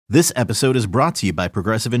This episode is brought to you by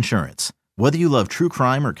Progressive Insurance. Whether you love true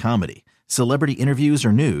crime or comedy, celebrity interviews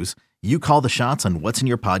or news, you call the shots on what's in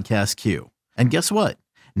your podcast queue. And guess what?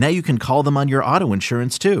 Now you can call them on your auto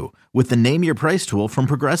insurance too with the Name Your Price tool from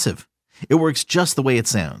Progressive. It works just the way it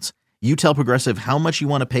sounds. You tell Progressive how much you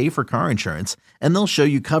want to pay for car insurance, and they'll show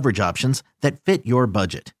you coverage options that fit your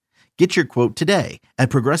budget. Get your quote today at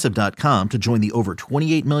Progressive.com to join the over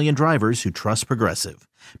 28 million drivers who trust Progressive.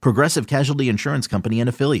 Progressive Casualty Insurance Company and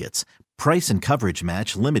Affiliates. Price and coverage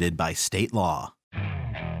match limited by state law.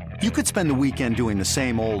 You could spend the weekend doing the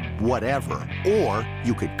same old whatever, or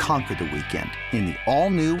you could conquer the weekend in the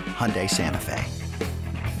all-new Hyundai Santa Fe.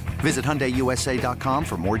 Visit HyundaiUSA.com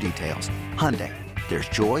for more details. Hyundai, there's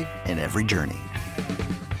joy in every journey.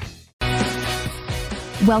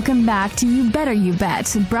 Welcome back to You Better You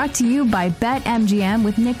Bet, brought to you by BetMGM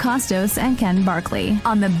with Nick Costos and Ken Barkley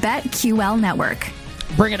on the BetQL network.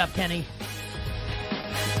 Bring it up, Kenny.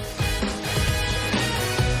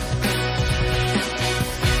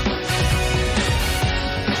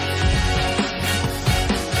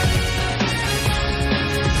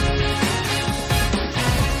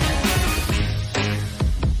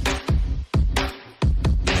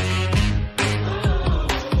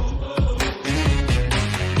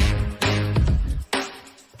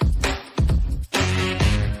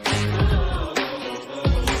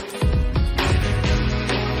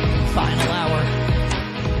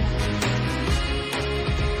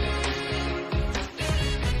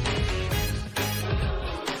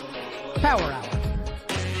 Power Hour.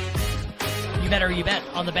 You Better You Bet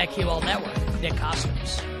on the BetQL network. Nick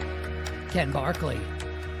Costos, Ken Barkley,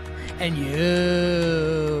 and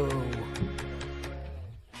you.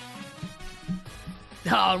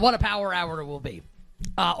 What a Power Hour it will be.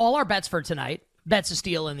 All our bets for tonight. Bets to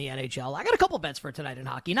steal in the NHL. I got a couple bets for tonight in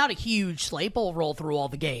hockey. Not a huge slate, but we'll roll through all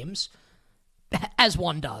the games, as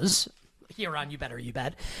one does here on You Better You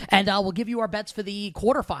Bet. And we'll give you our bets for the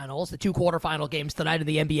quarterfinals, the two quarterfinal games tonight in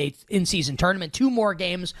the NBA in-season tournament. Two more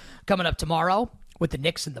games coming up tomorrow with the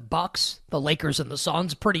Knicks and the Bucks, the Lakers and the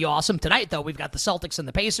Suns. Pretty awesome. Tonight, though, we've got the Celtics and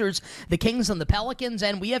the Pacers, the Kings and the Pelicans,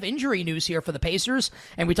 and we have injury news here for the Pacers.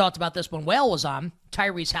 And we talked about this when Whale was on.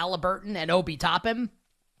 Tyrese Halliburton and Obi Toppin,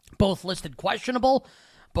 both listed questionable.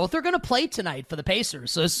 Both are going to play tonight for the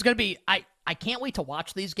Pacers. So this is going to be, I can't wait to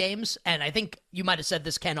watch these games. And I think you might have said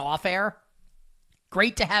this, Ken, off air.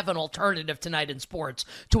 Great to have an alternative tonight in sports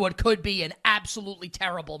to what could be an absolutely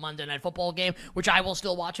terrible Monday Night Football game, which I will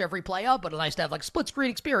still watch every play of, but nice to have like split screen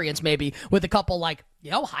experience maybe with a couple like,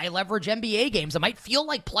 high leverage NBA games that might feel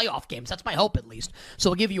like playoff games. That's my hope at least. So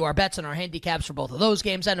we'll give you our bets and our handicaps for both of those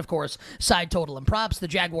games. And of course, side total and props, the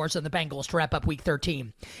Jaguars and the Bengals to wrap up week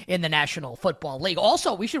 13 in the National Football League.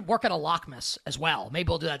 Also, we should work on a lockmas as well. Maybe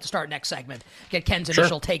we'll do that to start next segment. Get Ken's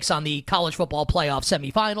initial takes on the college football playoff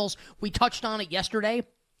semifinals. We touched on it yesterday.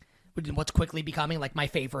 What's quickly becoming like my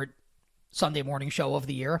favorite Sunday morning show of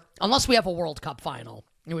the year. Unless we have a World Cup final.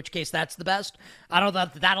 In which case, that's the best. I don't know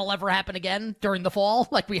that that'll ever happen again during the fall,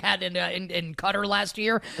 like we had in Qatar last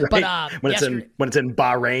year. Right. But when it's in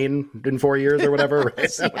Bahrain in 4 years or whatever, right?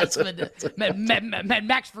 Yes,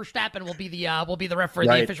 Max Verstappen will be the referee,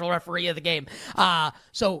 right, the official referee of the game.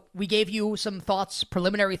 So we gave you some thoughts,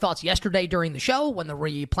 preliminary thoughts yesterday during the show when the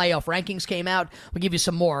playoff rankings came out. We'll give you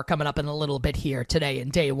some more coming up in a little bit here today in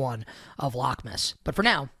day one of Lockmas. But for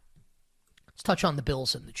now, let's touch on the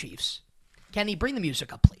Bills and the Chiefs. Kenny, bring the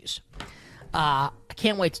music up, please. I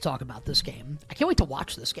can't wait to talk about this game. I can't wait to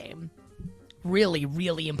watch this game. Really,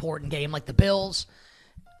 really important game. Like the Bills,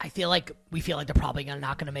 we feel like they're probably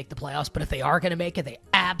not going to make the playoffs, but if they are going to make it, they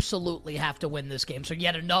absolutely have to win this game. So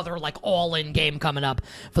yet another all-in game coming up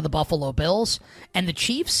for the Buffalo Bills. And the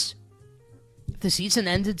Chiefs, if the season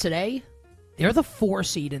ended today, they're the 4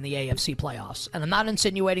 seed in the AFC playoffs. And I'm not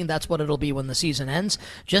insinuating that's what it'll be when the season ends.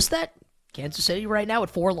 Just that Kansas City right now at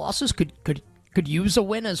 4 losses could use a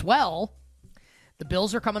win as well. The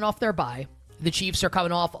Bills are coming off their bye. The Chiefs are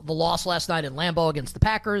coming off the loss last night in Lambeau against the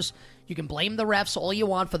Packers. You can blame the refs all you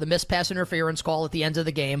want for the missed pass interference call at the end of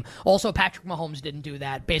the game. Also, Patrick Mahomes didn't do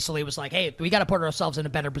that. Basically, it was like, hey, we got to put ourselves in a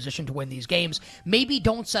better position to win these games. Maybe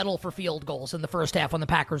don't settle for field goals in the first half when the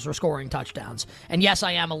Packers are scoring touchdowns. And yes,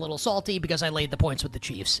 I am a little salty because I laid the points with the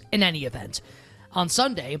Chiefs. In any event, on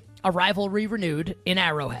Sunday, a rivalry renewed in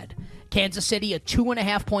Arrowhead. Kansas City, a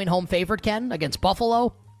 2.5-point home favorite, Ken, against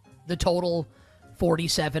Buffalo. The total,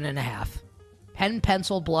 47.5. Pen,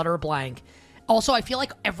 pencil, blood, or blank. Also, I feel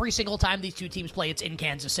like every single time these two teams play, it's in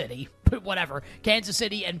Kansas City. But whatever. Kansas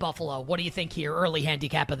City and Buffalo. What do you think here? Early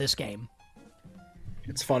handicap of this game.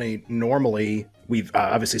 It's funny. Normally, we've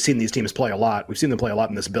obviously seen these teams play a lot. We've seen them play a lot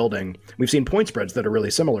in this building. We've seen point spreads that are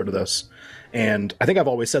really similar to this. And I think I've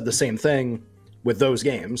always said the same thing with those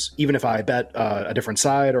games. Even if I bet a different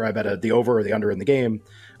side or I bet the over or the under in the game,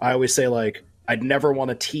 I always say, like, I'd never want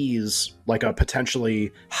to tease like a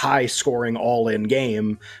potentially high scoring all in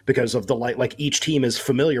game because of the like each team is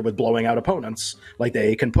familiar with blowing out opponents. Like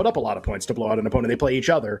they can put up a lot of points to blow out an opponent. They play each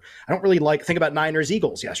other. I don't really think about Niners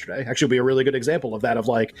Eagles yesterday. Actually would be a really good example of that, of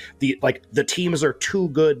like the teams are too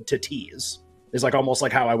good to tease. Is like almost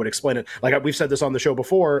like how I would explain it. Like we've said this on the show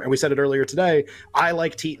before, and we said it earlier today. I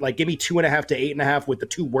like give me 2.5 to 8.5 with the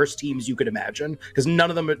two worst teams you could imagine, because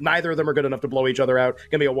neither of them are good enough to blow each other out.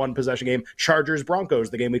 Gonna be a one possession game. Chargers Broncos,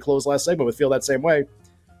 the game we closed last segment, would feel that same way.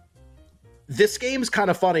 This game's kind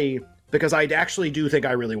of funny because I actually do think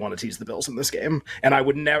I really want to tease the Bills in this game, and I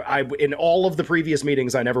would never. In all of the previous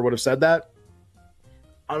meetings, I never would have said that.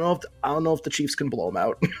 I don't know if the Chiefs can blow them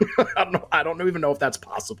out. I don't even know if that's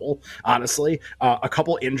possible, honestly. A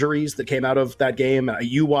couple injuries that came out of that game.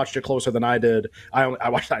 You watched it closer than I did. I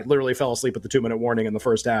literally fell asleep at the 2-minute warning in the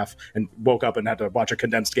first half and woke up and had to watch a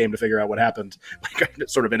condensed game to figure out what happened. Like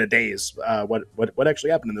sort of in a daze. What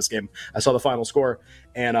actually happened in this game? I saw the final score,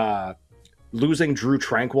 and losing Drew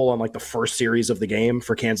Tranquill on like the first series of the game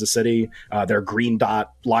for Kansas City, their green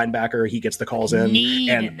dot linebacker, he gets the calls in. Knee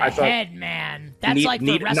in the head, man. That's like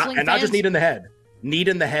for wrestling fans. Not just knee in the head. Kneed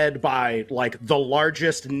in the head by like the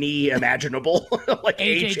largest knee imaginable. Like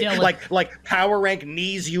AJ Dillon. Like power rank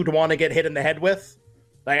knees you'd want to get hit in the head with.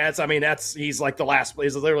 Like he's like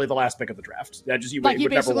he's literally the last pick of the draft. He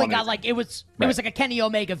basically got like it was like a Kenny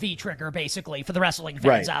Omega V trigger basically for the wrestling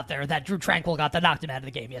fans out there that Drew Tranquill got that knocked him out of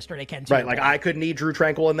the game yesterday. Right, like I could knee Drew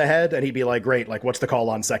Tranquill in the head and he'd be like, great, like what's the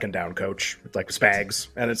call on second down, coach? It's like Spags,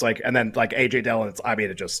 and it's like, and then like AJ Dillon,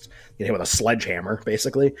 it just hit with a sledgehammer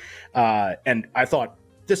basically. And I thought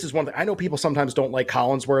this is one thing. I know people sometimes don't like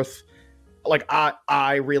Collinsworth. Like I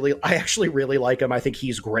actually really like him. I think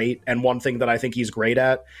he's great. And one thing that I think he's great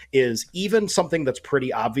at is even something that's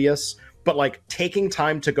pretty obvious, but like taking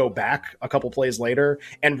time to go back a couple plays later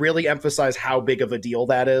and really emphasize how big of a deal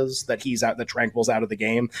that is, that Tranquill's out of the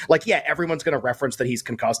game. Like, yeah, everyone's going to reference that he's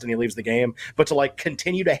concussed and he leaves the game, but to like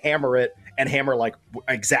continue to hammer it and hammer like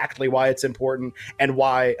exactly why it's important and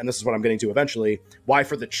why, and this is what I'm getting to eventually, why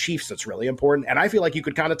for the Chiefs it's really important. And I feel like you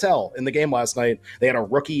could kind of tell in the game last night, they had a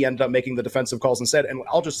rookie end up making the defensive calls instead. And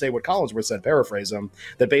I'll just say what Collinsworth said, paraphrase him,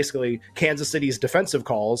 that basically Kansas City's defensive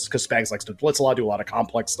calls, because Spags likes to blitz a lot, do a lot of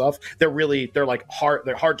complex stuff, they're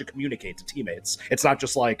hard to communicate to teammates. It's not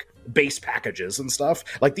just like base packages and stuff.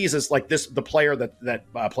 Like these is like this, the player that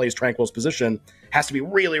plays Tranquill's position has to be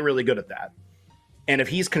really, really good at that. And if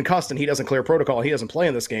he's concussed and he doesn't clear protocol, he doesn't play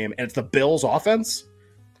in this game, and it's the Bills offense,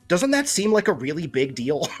 doesn't that seem like a really big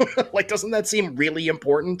deal? Like, doesn't that seem really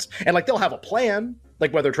important? And like, they'll have a plan,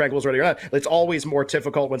 like whether Tranquill's ready or not. It's always more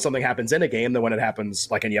difficult when something happens in a game than when it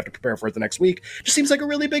happens, like, and you have to prepare for it the next week. It just seems like a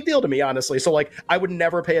really big deal to me, honestly. So like, I would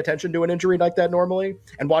never pay attention to an injury like that normally.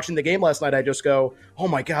 And watching the game last night, I just go, oh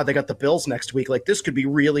my God, they got the Bills next week. Like, this could be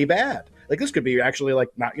really bad. Like, this could be actually like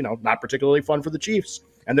not particularly fun for the Chiefs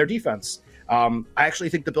and their defense. I actually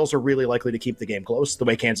think the Bills are really likely to keep the game close, the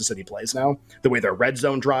way Kansas City plays now, the way their red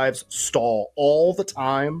zone drives stall all the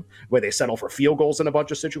time, where they settle for field goals in a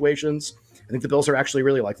bunch of situations. I think the Bills are actually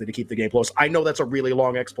really likely to keep the game close. I know that's a really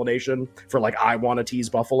long explanation for like, I want to tease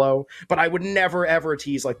Buffalo, but I would never, ever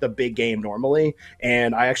tease like the big game normally.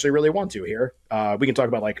 And I actually really want to here. We can talk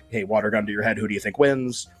about like, hey, water gun to your head. Who do you think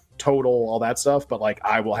wins? Total, all that stuff, but like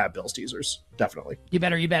I will have Bills teasers, definitely. You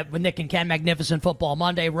bet with Nick and Ken. Magnificent Football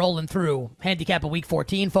Monday rolling through. Handicap of Week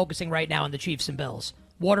 14, focusing right now on the Chiefs and Bills.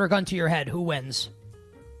 Water gun to your head, who wins?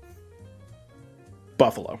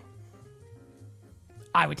 Buffalo.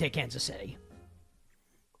 I would take Kansas City.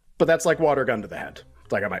 But that's like water gun to the head.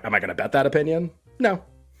 Like, am I going to bet that opinion? No.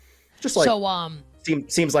 Just like, so,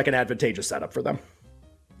 seems like an advantageous setup for them.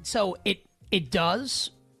 So it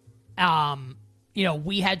does.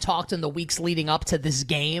 We had talked in the weeks leading up to this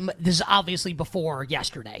game. This is obviously before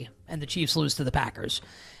yesterday, and the Chiefs lose to the Packers.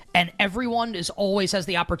 And everyone always has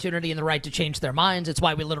the opportunity and the right to change their minds. It's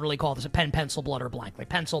why we literally call this a pen, pencil, blood, or blank. Like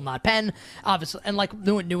pencil, not pen, obviously. And like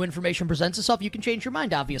new information presents itself, you can change your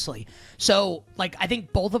mind, obviously. So, like, I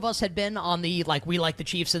think both of us had been on the, like, we like the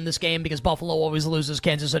Chiefs in this game because Buffalo always loses,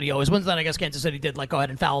 Kansas City always wins. Then I guess Kansas City did, like, go ahead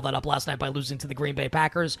and foul that up last night by losing to the Green Bay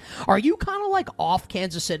Packers. Are you kind of, like, off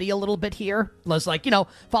Kansas City a little bit here? It's like,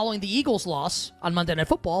 following the Eagles' loss on Monday Night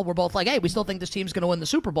Football, we're both like, hey, we still think this team's going to win the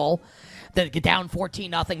Super Bowl. Then get down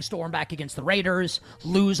 14-0, storm back against the Raiders,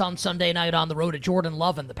 lose on Sunday night on the road to Jordan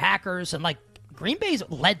Love and the Packers, and like Green Bay's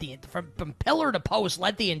led from pillar to post,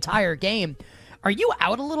 led the entire game. Are you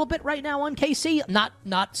out a little bit right now on KC?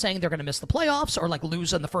 Not saying they're going to miss the playoffs or like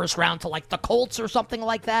lose in the first round to like the Colts or something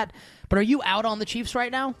like that, but are you out on the Chiefs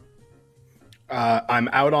right now? I'm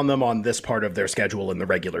out on them on this part of their schedule in the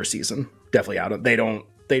regular season. Definitely out. They don't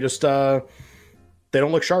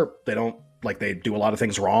look sharp. They do a lot of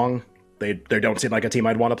things wrong. They don't seem like a team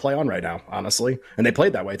I'd want to play on right now, honestly. And they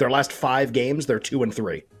played that way. Their last 5 games, they're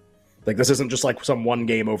 2-3. Like, this isn't just like some one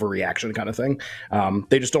game overreaction kind of thing.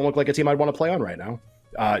 They just don't look like a team I'd want to play on right now.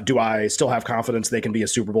 Do I still have confidence they can be a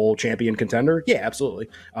Super Bowl champion contender? Yeah, absolutely.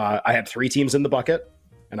 I had 3 teams in the bucket,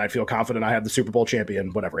 and I feel confident I had the Super Bowl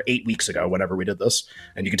champion, 8 weeks ago, whenever we did this.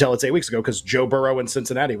 And you can tell it's 8 weeks ago because Joe Burrow in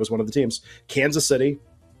Cincinnati was one of the teams. Kansas City,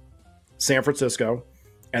 San Francisco,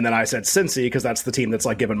 and then I said Cincy because that's the team that's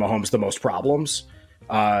like giving Mahomes the most problems.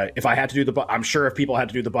 If I had to do I'm sure if people had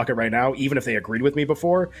to do the bucket right now, even if they agreed with me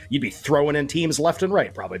before, you'd be throwing in teams left and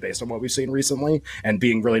right, probably based on what we've seen recently and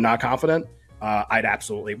being really not confident.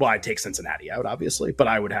 I'd take Cincinnati out, obviously, but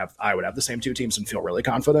I would have the same 2 teams and feel really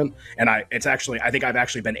confident. And I think I've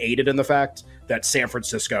actually been aided in the fact that San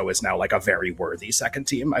Francisco is now like a very worthy second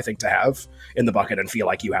team, I think, to have in the bucket and feel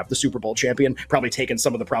like you have the Super Bowl champion, probably taking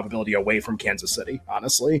some of the probability away from Kansas City,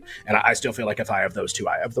 honestly. And I still feel like if I have those 2,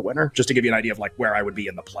 I have the winner, just to give you an idea of like where I would be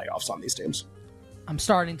in the playoffs on these teams. I'm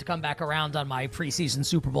starting to come back around on my preseason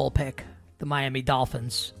Super Bowl pick. The Miami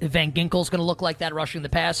Dolphins. If Van Ginkel's going to look like that rushing the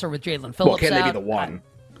passer with Jalen Phillips well, can out, they be the one?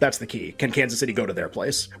 That's the key. Can Kansas City go to their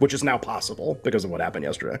place, which is now possible because of what happened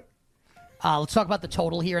yesterday? Let's talk about the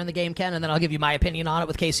total here in the game, Ken, and then I'll give you my opinion on it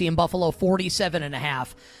with KC and Buffalo,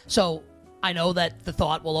 47.5. So I know that the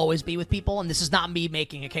thought will always be with people, and this is not me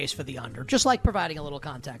making a case for the under, just like providing a little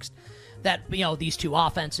context, that, these 2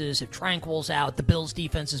 offenses, if Tranquil's out, the Bills'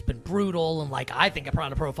 defense has been brutal, and, I think a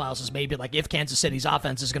product profiles is maybe, if Kansas City's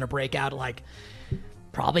offense is going to break out,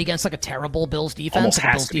 probably against, a terrible Bills defense, a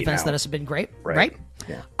Bills defense that has been great, right?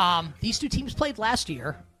 Yeah. These 2 teams played last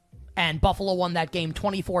year, and Buffalo won that game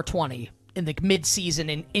 24-20 in the mid-season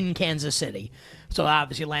in Kansas City. So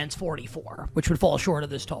obviously lands 44, which would fall short of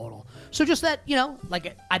this total. So just that,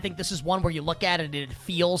 I think this is one where you look at it and it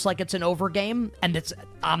feels like it's an over game, and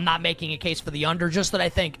I'm not making a case for the under, just that I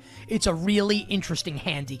think it's a really interesting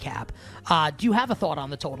handicap. Do you have a thought on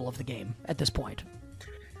the total of the game at this point?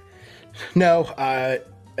 No,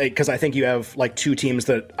 because I think you have 2 teams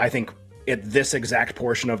that I think at this exact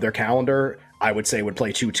portion of their calendar, I would say would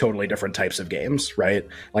play 2 totally different types of games, right?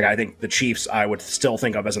 I think the Chiefs, I would still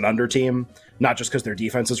think of as an under team, not just because their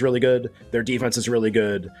defense is really good. Their defense is really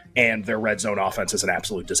good, and their red zone offense is an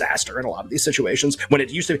absolute disaster in a lot of these situations. When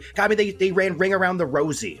it used to be, they ran ring around the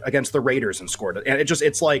Rosie against the Raiders and scored it. And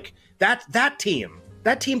it's like that team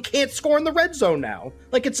can't score in the red zone now.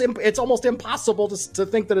 It's almost impossible to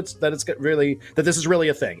think that this is really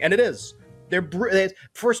a thing. And it is. Their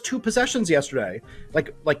first 2 possessions yesterday,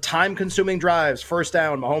 like time-consuming drives, first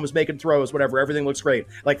down, Mahomes making throws, whatever, everything looks great.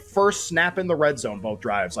 First snap in the red zone, both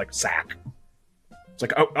drives, sack. It's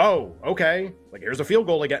oh, okay. Here's a field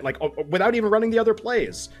goal again, without even running the other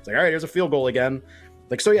plays. It's all right, here's a field goal again.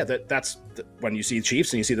 That's when you see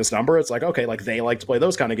Chiefs and you see this number, it's okay, they like to play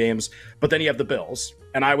those kind of games. But then you have the Bills,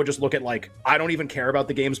 and I would just look at I don't even care about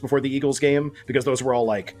the games before the Eagles game because those were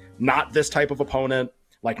all not this type of opponent.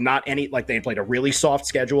 They played a really soft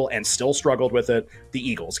schedule and still struggled with it. The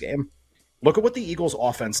Eagles game. Look at what the Eagles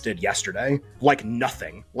offense did yesterday.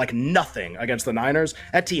 Nothing against the Niners.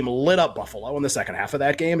 That team lit up Buffalo in the second half of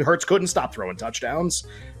that game. Hurts couldn't stop throwing touchdowns.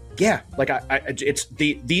 Yeah, it's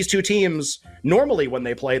these 2 teams normally when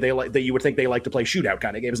they play, you would think they like to play shootout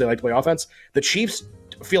kind of games. They like to play offense. The Chiefs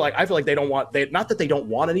I feel like they don't want, not that they don't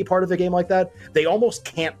want any part of a game like that, they almost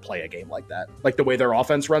can't play a game like that. The way their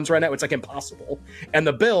offense runs right now, it's impossible. And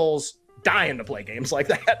the Bills dying to play games like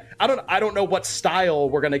that. I don't know what style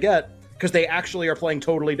we're gonna get, because they actually are playing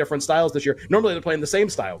totally different styles this year. Normally they're playing the same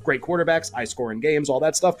style. Great quarterbacks, high scoring games, all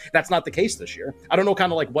that stuff. That's not the case this year. I don't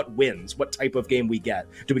know what wins, what type of game we get.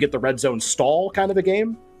 Do we get the red zone stall kind of a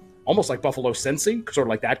game? Almost like Buffalo Cincy, sort of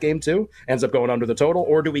like that game too, ends up going under the total.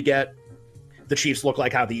 Or do we get the Chiefs look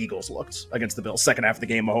like how the Eagles looked against the Bills? Second half of the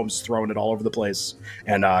game, Mahomes throwing it all over the place,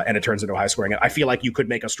 and it turns into a high scoring. I feel like you could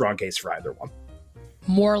make a strong case for either one.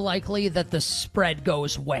 More likely that the spread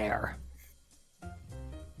goes where?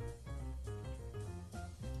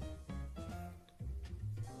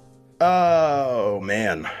 Oh,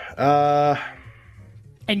 man.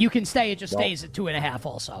 And you can stay, it just stays at 2.5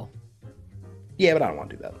 also. Yeah, but I don't want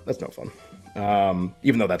to do that. That's no fun.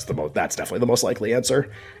 Even though that's definitely the most likely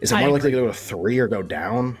answer. Is it more likely to go to 3 or go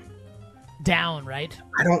down? Down, right?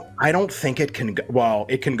 I don't think it can go,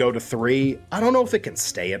 it can go to 3. I don't know if it can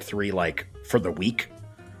stay at 3 for the week.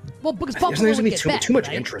 Well, because Buffalo there's would going to be get too much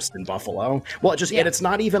right? interest in Buffalo. Well, and it's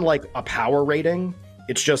not even like a power rating.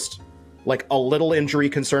 It's just like a little injury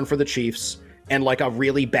concern for the Chiefs and like a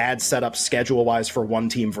really bad setup schedule-wise for one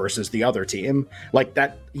team versus the other team. Like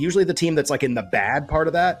that, usually the team that's like in the bad part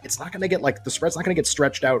of that, it's not going to get like the spread's not going to get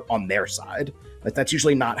stretched out on their side. Like that's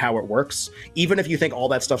usually not how it works. Even if you think all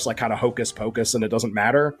that stuff's like kind of hocus pocus and it doesn't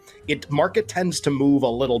matter, market tends to move a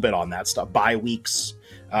little bit on that stuff. Bye weeks,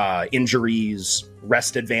 injuries,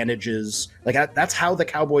 rest advantages. Like that's how the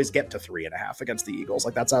Cowboys get to 3.5 against the Eagles.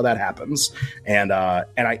 Like that's how that happens. And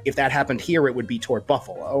if that happened here, it would be toward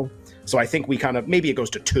Buffalo. So I think we kind of, maybe it goes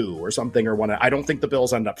to 2 or something or 1. I don't think the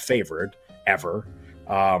Bills end up favored ever.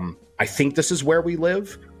 I think this is where we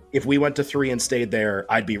live. If we went to 3 and stayed there,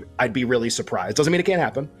 I'd be really surprised. Doesn't mean it can't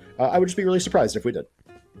happen. I would just be really surprised if we did.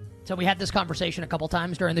 So we had this conversation a couple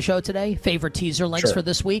times during the show today. Favorite teaser links for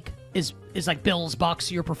this week is like Bills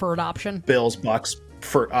Bucks your preferred option? Bills Bucks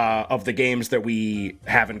for of the games that we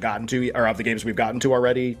haven't gotten to, or of the games we've gotten to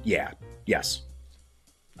already. Yeah, yes.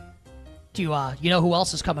 Do you know who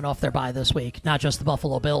else is coming off their bye this week? Not just the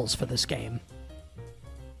Buffalo Bills for this game.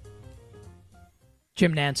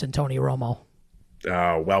 Jim Nantz and Tony Romo.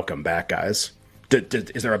 Welcome back, guys.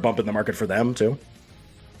 Is there a bump in the market for them too?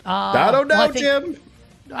 I don't know, Jim.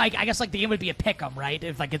 I guess like the game would be a pick 'em, right?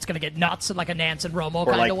 If like it's going to get nuts in like a Nantz and Romo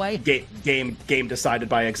kind of way. Game decided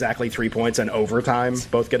by exactly 3 points and overtime,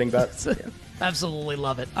 both getting bets. Yeah. Absolutely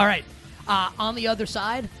love it. All right, on the other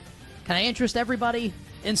side, can I interest everybody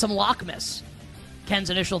in some Lockmas?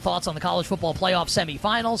 Ken's initial thoughts on the college football playoff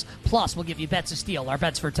semifinals. Plus, we'll give you bets of steel, our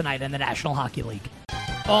bets for tonight in the National Hockey League.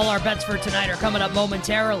 All our bets for tonight are coming up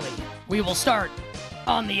momentarily. We will start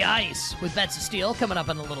on the ice with bets of steel coming up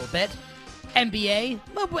in a little bit. NBA,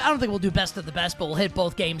 I don't think we'll do best of the best, but we'll hit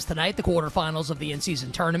both games tonight, the quarterfinals of the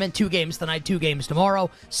in-season tournament. 2 games tonight, 2 games tomorrow.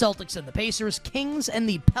 Celtics and the Pacers, Kings and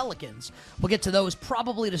the Pelicans. We'll get to those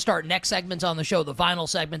probably to start next segment on the show, the final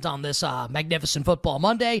segment on this magnificent Football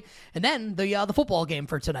Monday. And then the football game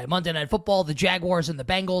for tonight, Monday Night Football, the Jaguars and the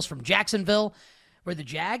Bengals from Jacksonville, where the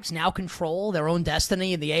Jags now control their own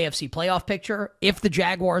destiny in the AFC playoff picture. If the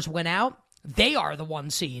Jaguars win out, they are the 1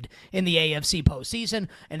 seed in the AFC postseason,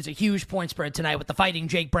 and it's a huge point spread tonight with the Fighting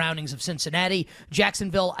Jake Brownings of Cincinnati.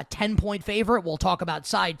 Jacksonville, a 10-point favorite. We'll talk about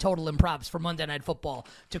side total and props for Monday Night Football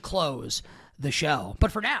to close the show.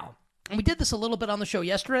 But for now, and we did this a little bit on the show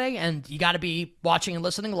yesterday, and you got to be watching and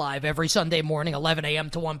listening live every Sunday morning, 11 a.m.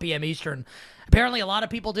 to 1 p.m. Eastern. Apparently, a lot of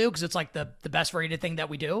people do because it's like the best rated thing that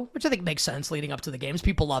we do, which I think makes sense leading up to the games.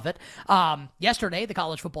 People love it. Yesterday, the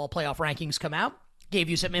college football playoff rankings come out. Gave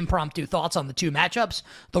you some impromptu thoughts on the 2 matchups,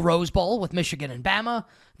 the Rose Bowl with Michigan and Bama,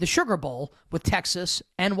 the Sugar Bowl with Texas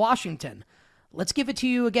and Washington. Let's give it to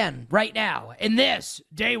you again right now in this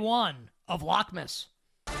day 1 of Lockmas.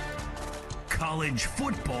 College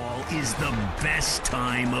football is the best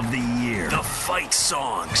time of the year. The fight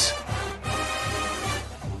songs.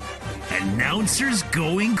 Announcers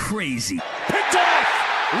going crazy. Picked off!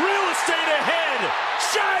 Real estate ahead!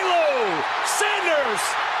 Shiloh! Sanders!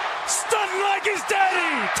 Stunting like his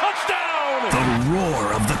daddy! Touchdown! The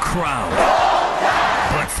roar of the crowd.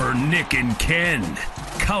 But for Nick and Ken,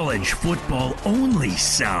 college football only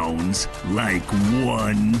sounds like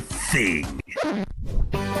one thing.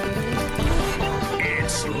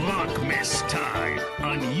 It's Lockmas time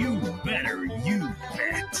on You Better You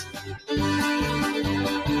Bet.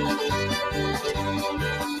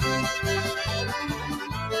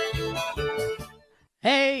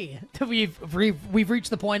 Hey, we've reached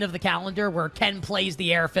the point of the calendar where Ken plays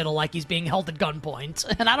the air fiddle like he's being held at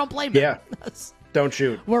gunpoint, and I don't blame him. Yeah, don't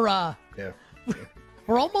shoot. We're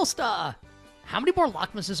almost how many more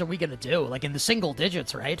Lockmases are we gonna do? Like in the single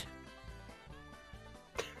digits, right?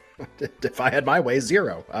 If I had my way,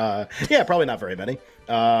 0. Yeah, probably not very many.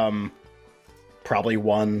 Probably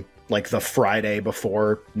one like the Friday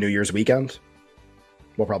before New Year's weekend.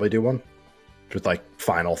 We'll probably do one with like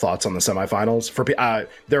final thoughts on the semifinals. For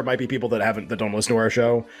there might be people that don't listen to our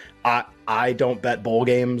show. I don't bet bowl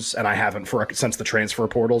games, and I haven't since the transfer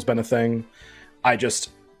portal's been a thing.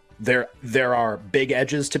 There are big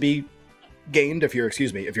edges to be gained if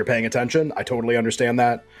you're paying attention. I totally understand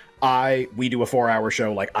that. We do a 4-hour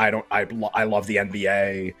show. Like I love the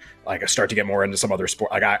NBA. Like I start to get more into some other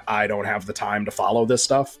sport. Like I don't have the time to follow this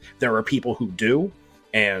stuff. There are people who do.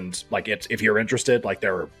 And like if you're interested, like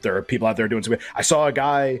there are people out there doing something. I saw a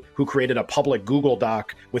guy who created a public Google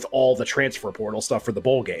Doc with all the transfer portal stuff for the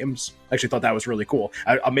bowl games. I actually thought that was really cool.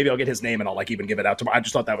 Maybe I'll get his name and I'll like even give it out to him. I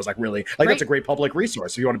just thought that was like really like That's a great public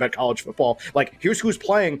resource if you want to bet college football. Like here's who's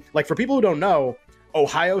playing. Like for people who don't know,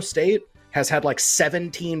 Ohio State has had like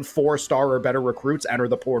 17 4-star or better recruits enter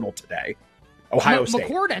the portal today. Ohio State.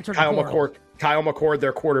 McCord entered the portal. Kyle McCord,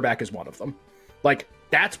 their quarterback, is one of them. Like,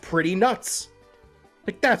 that's pretty nuts.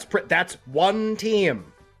 Like, that's one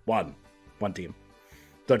team. One team.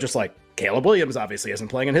 So just like, Caleb Williams obviously isn't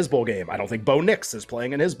playing in his bowl game. I don't think Bo Nix is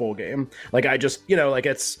playing in his bowl game. Like, I just, like,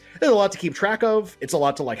 there's a lot to keep track of. It's a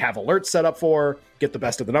lot to, like, have alerts set up for, get the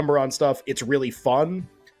best of the number on stuff. It's really fun.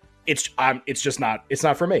 It's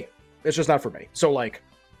not for me. It's just not for me. So, like,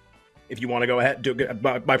 if you want to go ahead,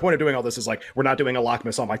 my point of doing all this is, like, we're not doing a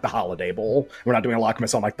Lockmas on, like, the Holiday Bowl. We're not doing a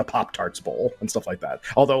Lockmas on, like, the Pop-Tarts Bowl and stuff like that.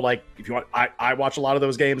 Although, like, if you want, I watch a lot of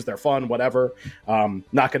those games. They're fun, whatever.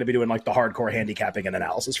 Not going to be doing, like, the hardcore handicapping and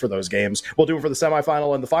analysis for those games. We'll do it for the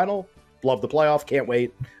semifinal and the final. Love the playoff. Can't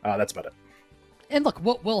wait. That's about it. And look,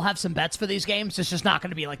 we'll have some bets for these games. It's just not going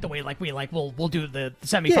to be like the way we'll do the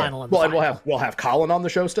semifinal and the final. And we'll have Colin on the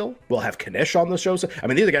show still. We'll have Kanish on the show still. I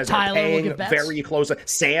mean, these are guys are paying very close.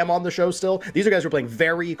 Sam on the show still. These are guys who are paying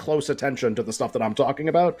very close attention to the stuff that I'm talking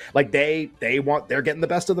about. Like they're getting the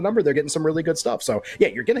best of the number. They're getting some really good stuff. So yeah,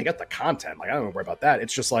 you're going to get the content. Like I don't worry about that.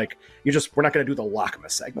 It's just like we're not going to do the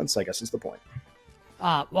Lockmas segments, I guess is the point.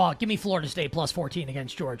 Well, give me Florida State plus 14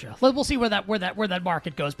 against Georgia. We'll see where that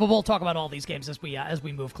market goes, but we'll talk about all these games as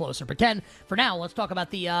we move closer. But Ken, for now, let's talk about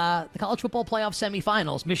the college football playoff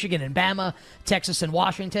semifinals: Michigan and Bama, Texas and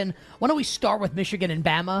Washington. Why don't we start with Michigan and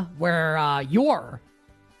Bama, where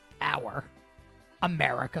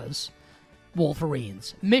America's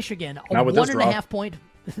Wolverines, Michigan, a 1.5 point.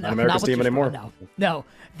 Not America's team anymore. No.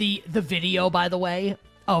 The video, by the way,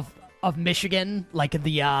 of Michigan, like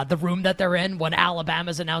the room that they're in when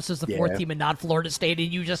Alabama's announced as the fourth team and not Florida State,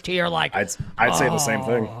 and you just hear like I'd say the same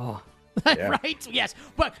thing. Right? Yes,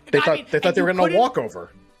 but they thought they were going to walk over.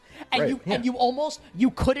 And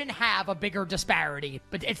you couldn't have a bigger disparity.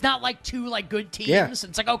 But it's not like two like good teams. Yeah.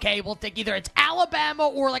 It's like, okay, we'll take either it's Alabama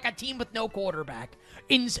or like a team with no quarterback.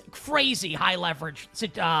 In crazy high leverage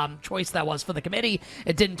choice that was for the committee.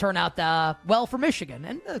 It didn't turn out well for Michigan,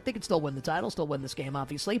 and I think it still win the title, still win this game,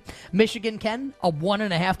 obviously. Michigan, Ken, a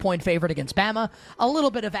 1.5 point favorite against Bama. A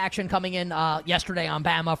little bit of action coming in yesterday on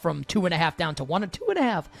Bama from 2.5 down to 1, and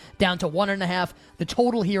 2.5 down to 1.5. The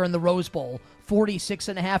total here in the Rose Bowl,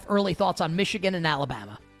 46.5. Early thoughts on Michigan and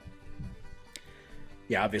Alabama.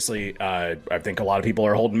 Yeah, obviously, I think a lot of people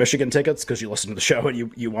are holding Michigan tickets because you listen to the show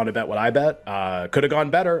and you want to bet what I bet. Could have gone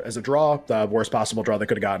better as a draw, the worst possible draw they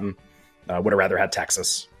could have gotten. Would have rather had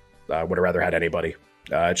Texas. Would have rather had anybody.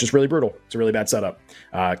 It's just really brutal. It's a really bad setup.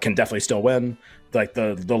 Can definitely still win. Like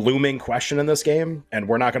the looming question in this game, and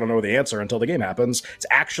we're not going to know the answer until the game happens. It's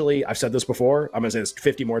actually, I've said this before, I'm going to say this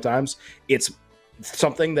 50 more times. It's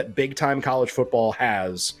something that big time college football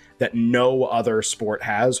has that no other sport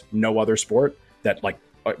has, no other sport. That like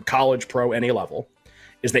college, pro, any level,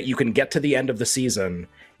 is that you can get to the end of the season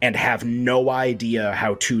and have no idea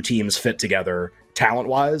how two teams fit together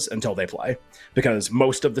talent-wise until they play. Because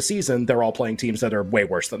most of the season, they're all playing teams that are way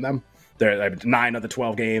worse than them. They're 9 of the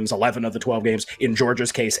 12 games, 11 of the 12 games. In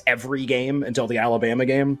Georgia's case, every game until the Alabama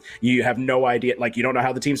game, you have no idea. Like, you don't know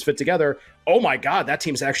how the teams fit together. Oh my God, that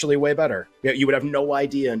team's actually way better. You would have no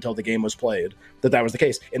idea until the game was played that was the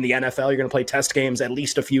case. In the NFL, you're going to play test games at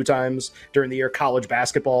least a few times during the year. College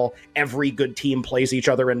basketball, every good team plays each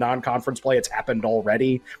other in non-conference play. It's happened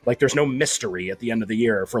already. Like, there's no mystery at the end of the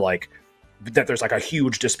year for like, that there's like a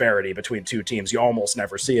huge disparity between two teams. You almost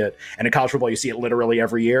never see it. And in college football, you see it literally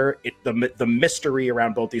every year. The mystery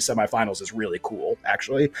around both these semifinals is really cool,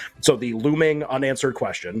 actually. So the looming unanswered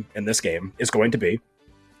question in this game is going to be,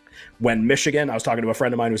 when Michigan, I was talking to a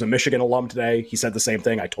friend of mine who's a Michigan alum today. He said the same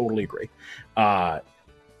thing. I totally agree.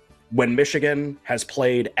 When Michigan has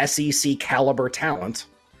played SEC caliber talent,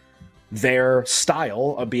 their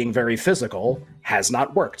style of being very physical has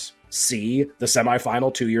not worked. See the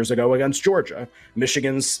semifinal 2 years ago against Georgia.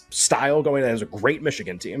 Michigan's style going as a great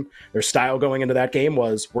Michigan team. Their style going into that game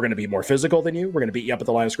was, we're going to be more physical than you. We're going to beat you up at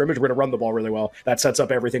the line of scrimmage. We're going to run the ball really well. That sets up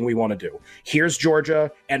everything we want to do. Here's Georgia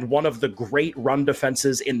and one of the great run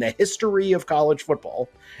defenses in the history of college football.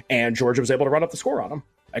 And Georgia was able to run up the score on them.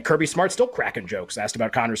 Kirby Smart still cracking jokes. Asked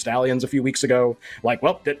about Connor Stallions a few weeks ago. Like,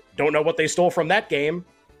 well, don't know what they stole from that game.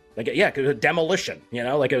 Like, yeah, it was a demolition,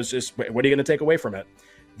 like it was just, what are you going to take away from it?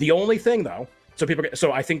 The only thing, though,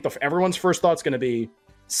 so I think everyone's first thought's going to be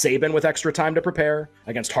Saban with extra time to prepare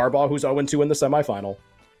against Harbaugh, who's 0-2 in the semifinal,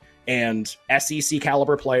 and SEC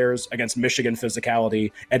caliber players against Michigan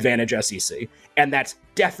physicality, advantage SEC. And that's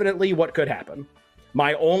definitely what could happen.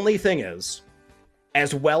 My only thing is,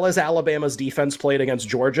 as well as Alabama's defense played against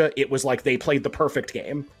Georgia, it was like they played the perfect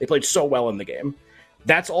game. They played so well in the game.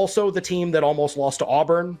 That's also the team that almost lost to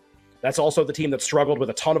Auburn That's also the team that struggled with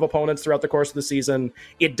a ton of opponents throughout the course of the season.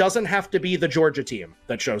 It doesn't have to be the Georgia team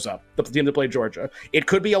that shows up, the team that played Georgia. It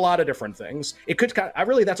could be a lot of different things. It could,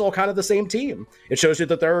 that's all kind of the same team. It shows you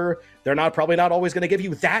that they're probably not always going to give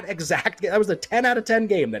you that exact. That was a 10 out of 10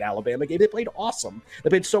 game that Alabama gave. They played awesome. They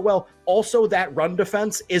played so well. Also, that run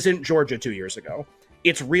defense isn't Georgia 2 years ago.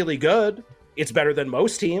 It's really good. It's better than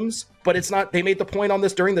most teams, but it's not. They made the point on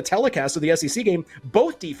this during the telecast of the SEC game.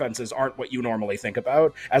 Both defenses aren't what you normally think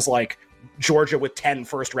about as like Georgia with 10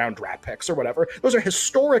 first-round draft picks or whatever. Those are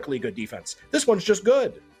historically good defense. This one's just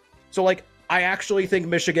good. So like, I actually think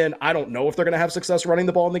Michigan, I don't know if they're going to have success running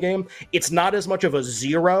the ball in the game. It's not as much of a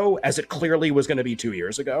zero as it clearly was going to be 2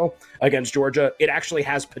 years ago against Georgia. It actually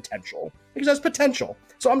has potential. It has potential.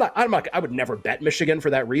 So I would never bet Michigan for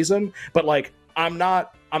that reason, but like, I'm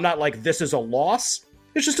not like this is a loss.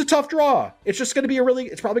 It's just a tough draw. It's just going to be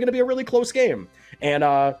it's probably going to be a really close game. And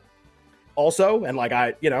also, and like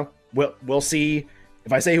we'll see.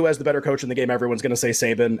 If I say who has the better coach in the game, everyone's going to say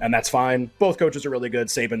Saban, and that's fine. Both coaches are really good.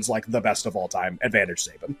 Saban's like the best of all time. Advantage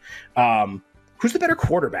Saban. Who's the better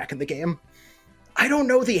quarterback in the game? I don't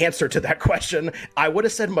know the answer to that question. I would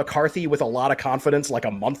have said McCarthy with a lot of confidence like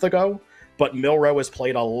a month ago, but Milroe has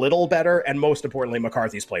played a little better, and most importantly,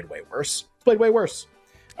 McCarthy's played way worse. Played way worse.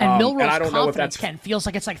 And Milroe's confidence, Ken, feels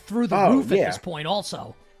like it's like through the roof at this point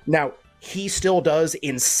also. Now, he still does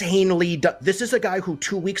insanely. This is a guy who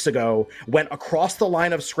 2 weeks ago went across the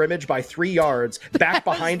line of scrimmage by 3 yards, back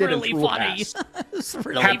behind it, and threw a pass. It's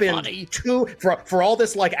really funny. For all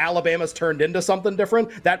this, like Alabama's turned into something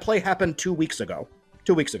different. That play happened 2 weeks ago.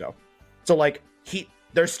 2 weeks ago. So like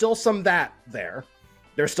there's still some that there.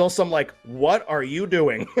 There's still some like, what are you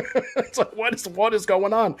doing? It's like, what is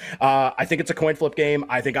going on? I think it's a coin flip game.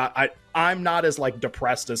 I think I'm not as like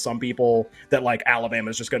depressed as some people that like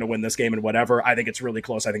Alabama's just going to win this game and whatever. I think it's really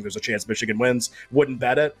close. I think there's a chance Michigan wins. Wouldn't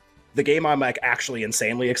bet it. The game I'm like actually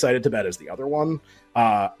insanely excited to bet is the other one.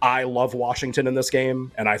 I love Washington in this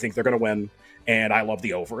game, and I think they're going to win. And I love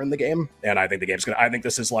the over in the game. And I think the game's I think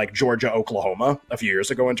this is like Georgia, Oklahoma a few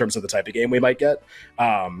years ago in terms of the type of game we might get.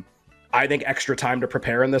 I think extra time to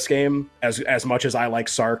prepare in this game, as much as I like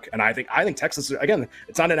Sark, and I think Texas, again,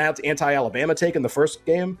 it's not an anti-Alabama take in the first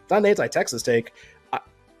game. It's not an anti-Texas take.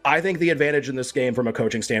 I think the advantage in this game from a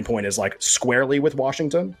coaching standpoint is like squarely with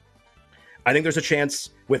Washington. I think there's a chance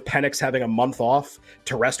with Penix having a month off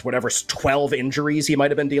to rest whatever 12 injuries he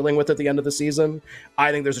might have been dealing with at the end of the season.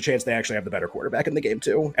 I think there's a chance they actually have the better quarterback in the game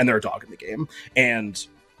too, and they're a dog in the game. And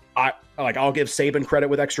I'll give Saban credit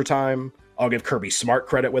with extra time. I'll give Kirby Smart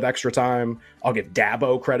credit with extra time. I'll give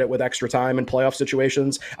Dabo credit with extra time in playoff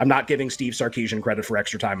situations. I'm not giving Steve Sarkisian credit for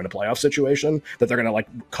extra time in a playoff situation that they're going to like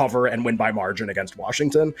cover and win by margin against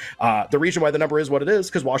Washington. The reason why the number is what it is,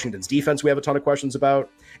 because Washington's defense we have a ton of questions about,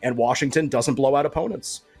 and Washington doesn't blow out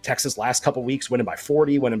opponents. Texas last couple weeks winning by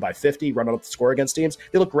 40, winning by 50, running up the score against teams.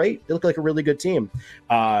 They look great. They look like a really good team.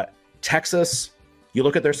 Texas, you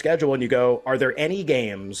look at their schedule and you go, are there any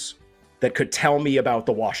games that could tell me about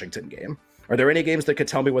the Washington game? Are there any games that could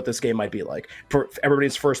tell me what this game might be like? For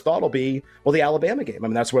everybody's first thought will be, well, the Alabama game. I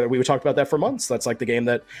mean, that's what we talked about that for months. That's like the game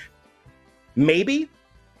that maybe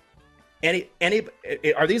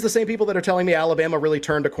are these the same people that are telling me Alabama really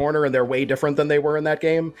turned a corner and they're way different than they were in that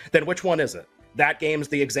game? Then which one is it? That game's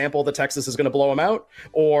the example that Texas is going to blow them out,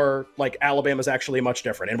 or like Alabama's actually much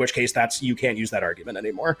different, in which case you can't use that argument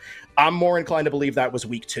anymore. I'm more inclined to believe that was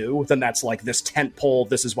week 2 than that's like this tent pole.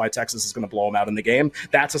 This is why Texas is going to blow them out in the game.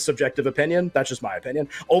 That's a subjective opinion. That's just my opinion.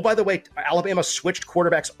 Oh, by the way, Alabama switched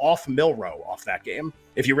quarterbacks off Milroe off that game.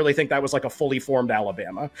 If you really think that was like a fully formed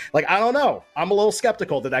Alabama, like, I don't know. I'm a little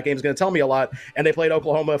skeptical that game's going to tell me a lot. And they played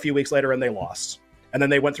Oklahoma a few weeks later and they lost. And then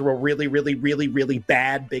they went through a really, really, really, really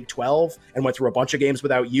bad Big 12 and went through a bunch of games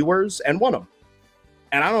without Ewers and won them.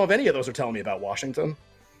 And I don't know if any of those are telling me about Washington.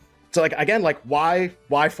 So, like, again, like, why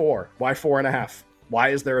 4? Why 4.5? Why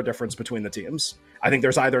is there a difference between the teams? I think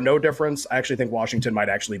there's either no difference. I actually think Washington might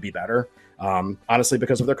actually be better, honestly,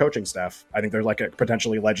 because of their coaching staff. I think they're like a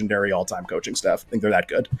potentially legendary all-time coaching staff. I think they're that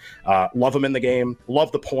good. Love them in the game.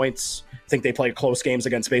 Love the points. Think they play close games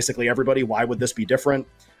against basically everybody. Why would this be different?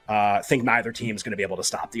 Think neither team's going to be able to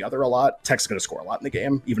stop the other a lot. Tech's going to score a lot in the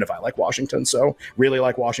game, even if I like Washington. So really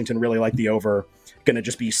like Washington, really like the over. Going to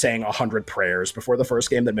just be saying 100 prayers before the first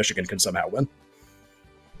game that Michigan can somehow win.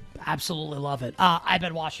 Absolutely love it. I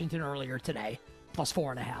bet Washington earlier today, plus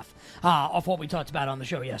 4.5, off what we talked about on the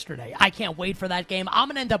show yesterday. I can't wait for that game. I'm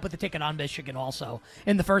going to end up with a ticket on Michigan also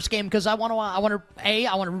in the first game because I want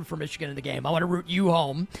to root for Michigan in the game. I want to root you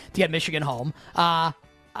home to get Michigan home.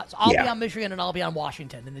 So I'll be on Michigan and I'll be on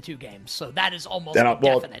Washington in the 2 games. So that is almost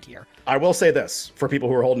definite here. I will say this for people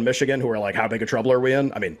who are holding Michigan, who are like, how big a trouble are we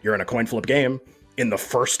in? I mean, you're in a coin flip game in the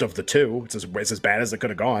first of the 2. It's as bad as it could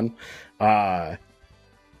have gone.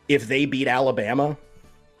 If they beat Alabama,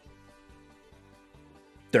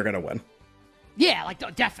 they're going to win. Yeah, like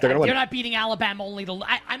definitely. They're not beating Alabama only to.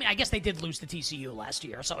 I mean, I guess they did lose to TCU last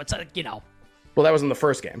year, so it's Well, that was in the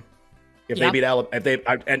first game. If they beat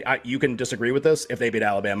Alabama, you can disagree with this. If they beat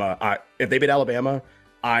Alabama,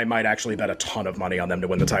 I might actually bet a ton of money on them to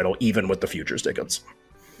win the title, even with the futures tickets.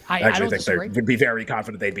 I actually think they would be very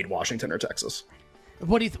confident they'd beat Washington or Texas.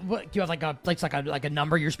 What do you have like a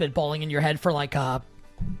number you're spitballing in your head for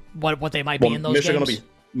what they might be in those games?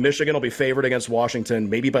 Michigan will be favored against Washington,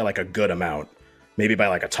 maybe by like a good amount, maybe by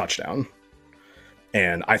like a touchdown.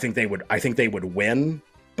 And I think they would win,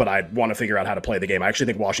 but I'd want to figure out how to play the game. I actually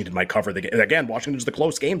think Washington might cover the game. Again, Washington's the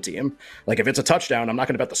close game team. Like if it's a touchdown, I'm not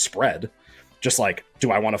going to bet the spread. Just like,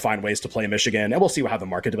 do I want to find ways to play Michigan? And we'll see how the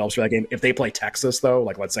market develops for that game. If they play Texas, though,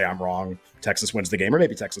 like let's say I'm wrong, Texas wins the game, or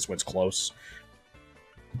maybe Texas wins close.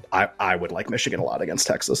 I would like Michigan a lot against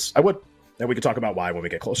Texas. I would. And we could talk about why when we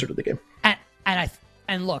get closer to the game.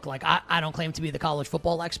 And look, like I don't claim to be the college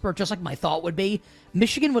football expert, just like my thought would be,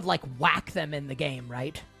 Michigan would like whack them in the game,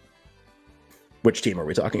 right? Which team are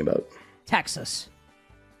we talking about? Texas.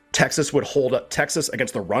 Texas would hold up. Texas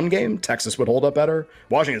against the run game, Texas would hold up better.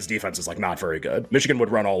 Washington's defense is like not very good. Michigan would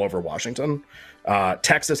run all over Washington.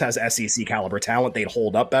 Texas has SEC caliber talent. They'd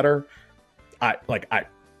hold up better.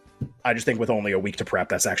 I just think with only a week to prep,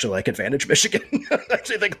 that's actually like advantage Michigan. I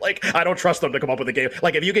actually think I don't trust them to come up with a game.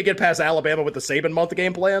 Like if you could get past Alabama with the Saban month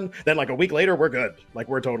game plan, then like a week later, we're good. Like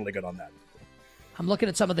we're totally good on that. I'm looking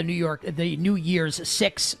at some of the New Year's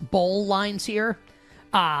 6 bowl lines here.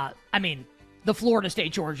 I mean, the Florida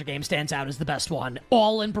State-Georgia game stands out as the best one.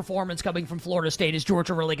 All-in performance coming from Florida State. Is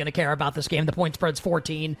Georgia really going to care about this game? The point spread's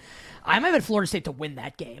 14. I might bet Florida State to win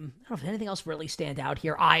that game. I don't know if anything else really stand out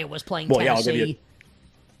here. Iowa's playing Tennessee. Yeah, I'll give you.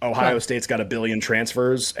 Ohio State's got 1 billion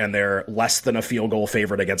transfers, and they're less than a field goal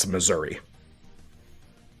favorite against Missouri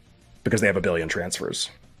because they have 1 billion transfers.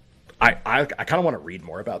 I kind of want to read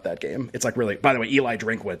more about that game. It's like really, by the way, Eli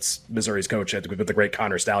Drinkwitz, Missouri's coach, had with the great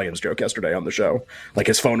Connor Stallions joke yesterday on the show. Like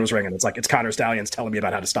his phone was ringing. It's like, it's Connor Stallions telling me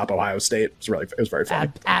about how to stop Ohio State. It was very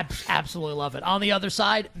funny. Absolutely love it. On the other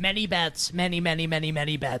side, many bets, many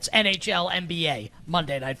bets. NHL, NBA,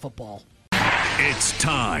 Monday Night Football. It's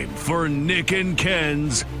time for Nick and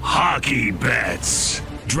Ken's Hockey Bets.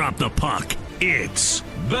 Drop the puck. It's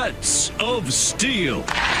Bets of Steel.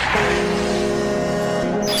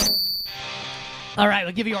 All right,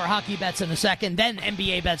 we'll give you our hockey bets in a second, then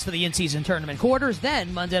NBA bets for the in-season tournament quarters,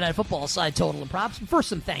 then Monday Night Football side total and props. First,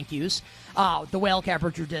 some thank yous. The whale capper,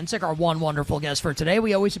 Drew Dinsick, our one wonderful guest for today.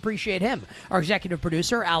 We always appreciate him. Our executive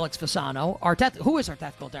producer, Alex Fasano. Who is our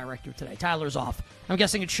technical director today? Tyler's off. I'm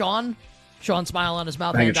guessing it's Sean. Sean, smile on his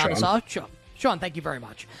mouth, hand on his off. Sean, thank you very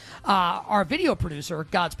much. Our video producer,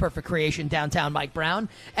 God's Perfect Creation, downtown Mike Brown.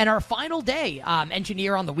 And our final day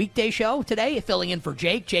engineer on the weekday show today, filling in for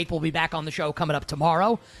Jake. Jake will be back on the show coming up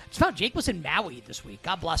tomorrow. Just found Jake was in Maui this week.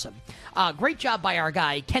 God bless him. Great job by our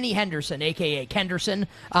guy, Kenny Henderson, a.k.a. Kenderson.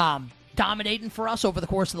 Dominating for us over the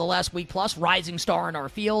course of the last week plus, rising star in our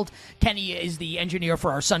field. Kenny is the engineer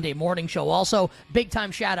for our Sunday morning show also. Big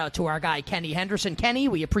time shout out to our guy Kenny Henderson. Kenny,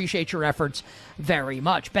 we appreciate your efforts very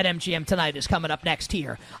much. BetMGM tonight is coming up next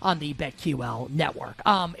here on the BetQL network.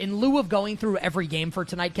 In lieu of going through every game for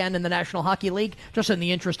tonight, Ken, in the National Hockey League, just in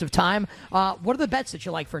the interest of time, what are the bets that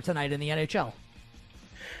you like for tonight in the NHL?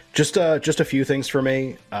 Just a few things for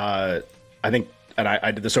me. I think, and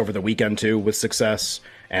I did this over the weekend too with success,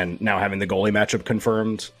 and now having the goalie matchup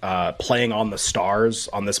confirmed, playing on the Stars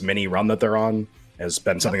on this mini run that they're on has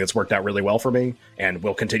been something that's worked out really well for me and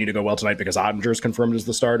will continue to go well tonight because Ottinger's confirmed as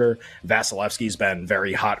the starter. Vasilevsky's been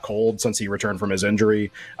very hot cold since he returned from his injury.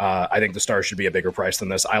 I think the Stars should be a bigger price than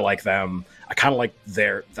this. I like them. I kind of like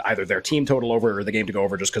either their team total over or the game to go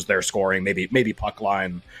over just because they're scoring, maybe puck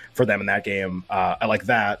line for them in that game. I like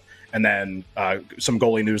that. And then some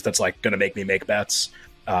goalie news that's like going to make me make bets.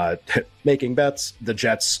 Making bets. The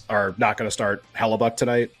Jets are not going to start Hellebuck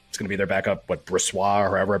tonight. It's going to be their backup, Brossoit,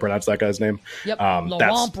 or however I pronounce that guy's name. Yep,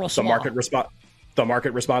 that's Brossoit. The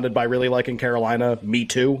market responded by really liking Carolina. Me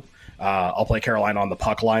too. I'll play Carolina on the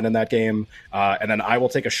puck line in that game. And then I will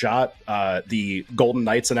take a shot. The Golden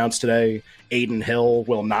Knights announced today Aiden Hill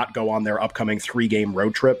will not go on their upcoming 3-game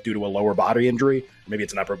road trip due to a lower body injury. Maybe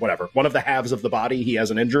it's an upper, whatever. One of the halves of the body, he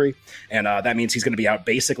has an injury. And that means he's going to be out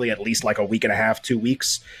basically at least like a week and a half, 2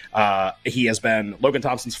 weeks. He has been, Logan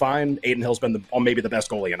Thompson's fine. Aiden Hill's been maybe the best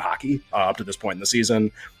goalie in hockey up to this point in the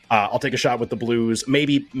season. I'll take a shot with the Blues.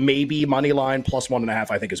 Maybe money line plus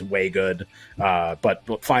 1.5 I think is way good. But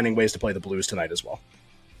finding ways to play the Blues tonight as well.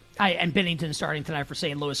 And Binnington starting tonight for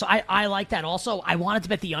St. Louis. So I like that also. I wanted to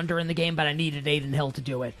bet the under in the game, but I needed Adin Hill to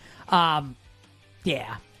do it.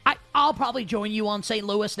 Yeah. I'll probably join you on St.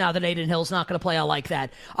 Louis now that Adin Hill's not going to play. I like that.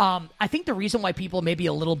 I think the reason why people may be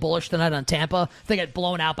a little bullish tonight on Tampa, they got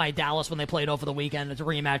blown out by Dallas when they played over the weekend. It's a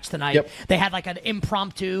rematch tonight. Yep. They had like an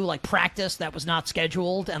impromptu practice that was not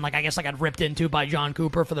scheduled, and I guess I got ripped into by John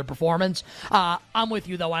Cooper for their performance. I'm with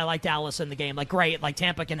you though. I like Dallas in the game. Great.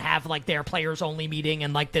 Tampa can have their players only meeting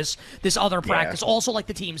and this other practice. Yeah. Also,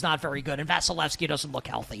 the team's not very good, and Vasilevsky doesn't look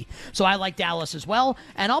healthy. So I like Dallas as well,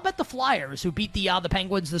 and I'll bet the Flyers, who beat the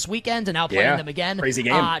Penguins this weekend and now playing them again. Crazy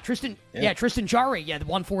game. Tristan Jarry, the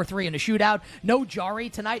 1-4-3 in a shootout. No Jarry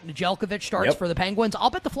tonight. Nedeljkovic starts for the Penguins.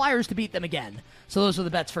 I'll bet the Flyers to beat them again. So those are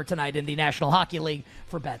the bets for tonight in the National Hockey League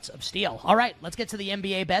for Bets of Steel. All right, let's get to the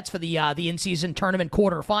NBA bets for the in-season tournament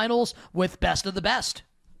quarterfinals with Best of the Best.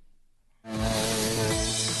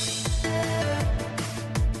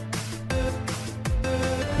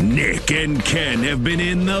 Nick and Ken have been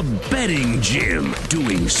in the betting gym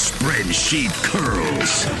doing spreadsheet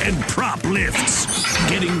curls and prop lifts,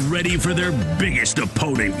 getting ready for their biggest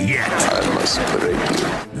opponent yet. I must break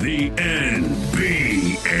you. The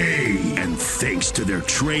NBA. And thanks to their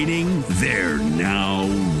training, they're now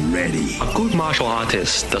ready. A good martial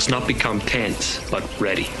artist does not become tense, but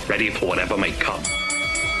ready for whatever may come.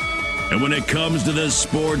 And when it comes to the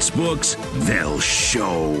sports books, they'll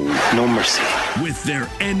show. No mercy. With their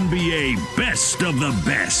NBA Best of the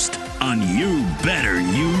Best on You Better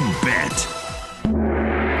You Bet.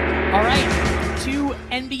 All right, 2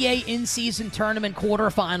 NBA in-season tournament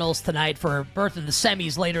quarterfinals tonight for berth in the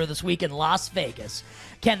semis later this week in Las Vegas.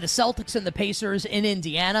 Ken, the Celtics and the Pacers in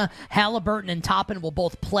Indiana. Halliburton and Toppin will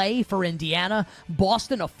both play for Indiana.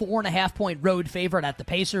 Boston, a 4.5-point road favorite at the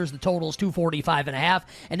Pacers. The total is 245.5.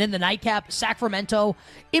 And in the nightcap, Sacramento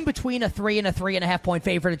in between a 3 and a 3.5-point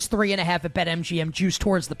favorite. It's 3.5 at BetMGM, juice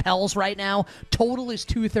towards the Pels right now. Total is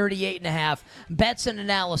 238.5. Bets and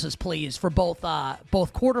analysis, please, for both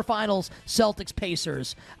quarterfinals, Celtics,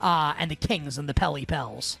 Pacers, and the Kings and the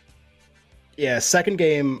Pels. Yeah, second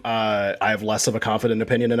game, I have less of a confident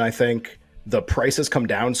opinion, and I think the prices come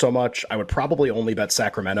down so much. I would probably only bet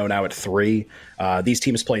Sacramento now at 3. These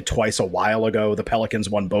teams played twice a while ago. The Pelicans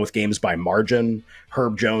won both games by margin.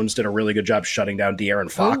 Herb Jones did a really good job shutting down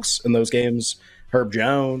De'Aaron Fox in those games. Herb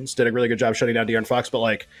Jones did a really good job shutting down De'Aaron Fox,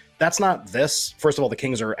 but that's not this. First of all, the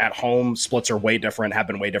Kings are at home. Splits are way different, have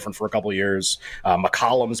been way different for a couple of years.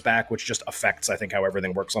 McCollum's back, which just affects, I think, how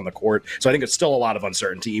everything works on the court. So I think it's still a lot of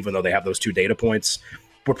uncertainty, even though they have those 2 data points.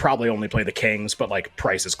 Would probably only play the Kings, but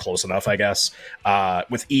price is close enough, I guess.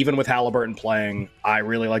 With Halliburton playing, I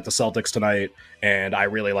really like the Celtics tonight, and I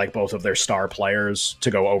really like both of their star players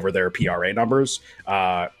to go over their PRA numbers.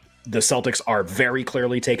 The Celtics are very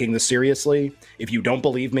clearly taking this seriously. If you don't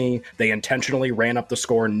believe me, they intentionally ran up the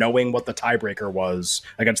score knowing what the tiebreaker was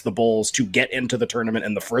against the Bulls to get into the tournament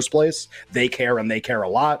in the first place. They care, and they care a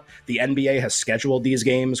lot. The NBA has scheduled these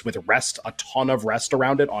games with a ton of rest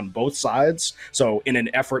around it on both sides. So in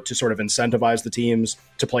an effort to sort of incentivize the teams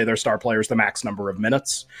to play their star players the max number of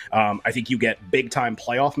minutes, I think you get big-time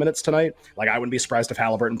playoff minutes tonight. I wouldn't be surprised if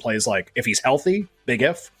Halliburton plays, if he's healthy, big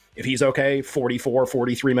if he's okay, 44,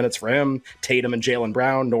 43 minutes for him. Tatum and Jaylen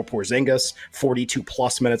Brown, no Porzingis,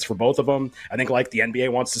 42-plus minutes for both of them. I think, the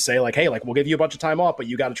NBA wants to say, hey, we'll give you a bunch of time off, but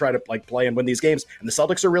you got to try to, play and win these games. And the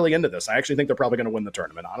Celtics are really into this. I actually think they're probably going to win the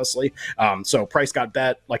tournament, honestly. So price got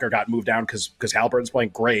bet, or got moved down because Halliburton's playing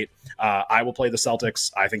great. I will play the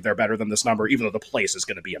Celtics. I think they're better than this number, even though the place is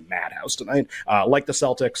going to be a madhouse tonight. Like the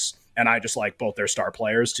Celtics. And I just like both their star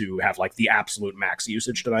players to have the absolute max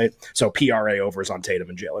usage tonight. So PRA overs on Tatum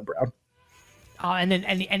and Jaylen Brown. And then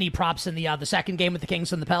any props in the second game with the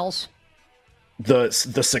Kings and the Pels? The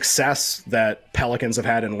success that Pelicans have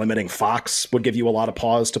had in limiting Fox would give you a lot of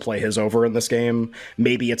pause to play his over in this game.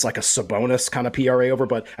 Maybe it's a Sabonis kind of PRA over,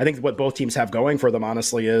 but I think what both teams have going for them,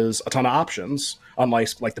 honestly, is a ton of options.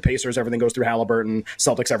 Unlike the Pacers, everything goes through Halliburton.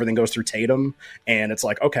 Celtics, everything goes through Tatum. And it's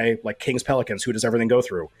okay, Kings, Pelicans, who does everything go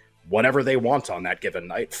through? Whatever they want on that given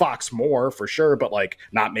night. Fox more for sure, but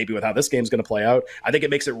not maybe with how this game's going to play out. I think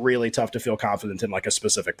it makes it really tough to feel confident in a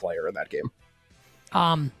specific player in that game.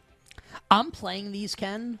 I'm playing these,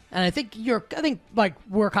 Ken, and I think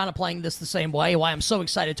we're kind of playing this the same way. Why I'm so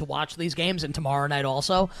excited to watch these games, and tomorrow night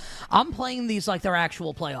also. I'm playing these like they're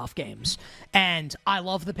actual playoff games, and I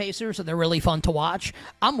love the Pacers, and they're really fun to watch.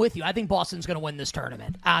 I'm with you. I think Boston's going to win this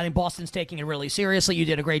tournament. I think Boston's taking it really seriously. You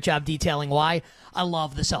did a great job detailing why. I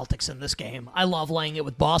love the Celtics in this game. I love laying it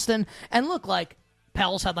with Boston, and look,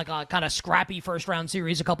 Pels had like a kind of scrappy first-round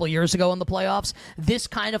series a couple of years ago in the playoffs. This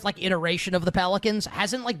kind of like iteration of the Pelicans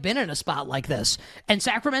hasn't like been in a spot like this. And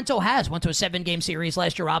Sacramento went to a 7-game series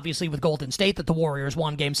last year, obviously with Golden State, that the Warriors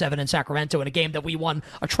won Game 7 in Sacramento in a game that we won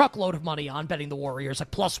a truckload of money on, betting the Warriors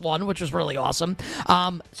like +1, which was really awesome.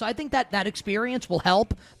 So I think that experience will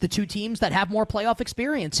help the two teams that have more playoff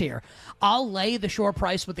experience here. I'll lay the short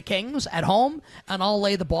price with the Kings at home, and I'll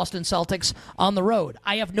lay the Boston Celtics on the road.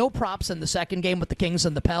 I have no props in the second game with the Kings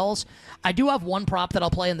and the Pels. I do have one prop that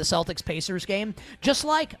I'll play in the Celtics-Pacers game. Just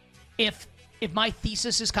like if my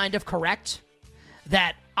thesis is kind of correct,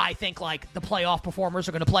 that I think like the playoff performers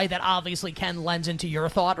are going to play, that obviously Ken lends into your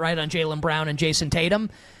thought, right, on Jaylen Brown and Jason Tatum.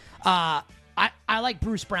 I like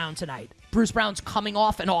Bruce Brown tonight. Bruce Brown's coming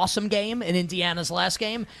off an awesome game in Indiana's last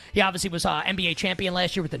game. He obviously was NBA champion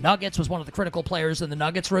last year with the Nuggets, was one of the critical players in the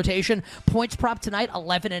Nuggets rotation. Points prop tonight,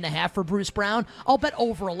 11.5 for Bruce Brown. I'll bet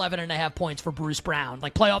over 11.5 points for Bruce Brown.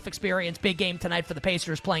 Like playoff experience, big game tonight for the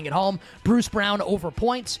Pacers playing at home. Bruce Brown over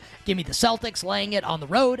points. Give me the Celtics laying it on the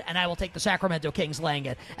road, and I will take the Sacramento Kings laying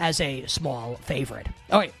it as a small favorite.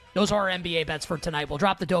 All right. Those are our NBA bets for tonight. We'll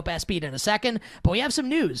drop the dope-ass beat in a second, but we have some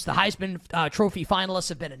news. The Heisman Trophy finalists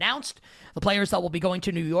have been announced. The players that will be going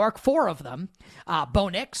to New York, 4 of them, Bo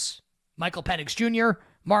Nix, Michael Penix Jr.,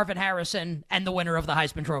 Marvin Harrison, and the winner of the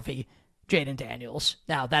Heisman Trophy, Jaden Daniels.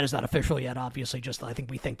 Now, that is not official yet, obviously. Just I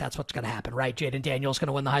think we think that's what's going to happen, right? Jaden Daniels going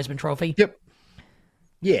to win the Heisman Trophy? Yep.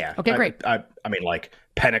 Yeah. Okay, great. I mean, like,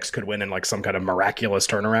 Penix could win in, like, some kind of miraculous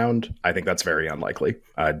turnaround. I think that's very unlikely.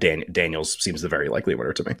 Daniels seems the very likely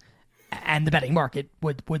winner to me. And the betting market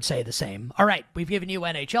would say the same. All right, we've given you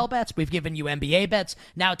NHL bets. We've given you NBA bets.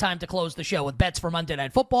 Now time to close the show with bets for Monday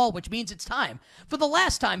Night Football, which means it's time for the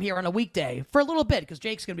last time here on a weekday for a little bit, because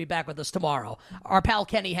Jake's going to be back with us tomorrow. Our pal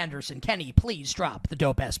Kenny Henderson. Kenny, please drop the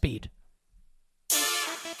dope-ass beat.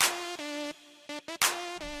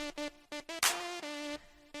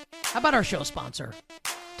 How about our show sponsor?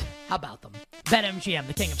 How about them? BetMGM,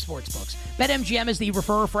 the king of sportsbooks. BetMGM is the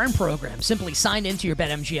Refer a Friend program. Simply sign into your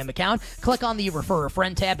BetMGM account, click on the Refer a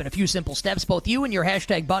Friend tab, in a few simple steps, both you and your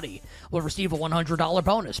hashtag buddy will receive a $100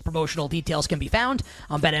 bonus. Promotional details can be found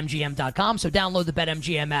on BetMGM.com, so download the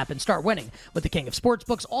BetMGM app and start winning with the king of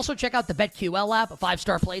sportsbooks. Also, check out the BetQL app, a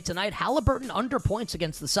 5-star play tonight. Halliburton under points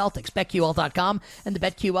against the Celtics. BetQL.com and the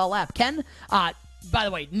BetQL app. Ken, by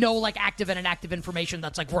the way, no like active and inactive information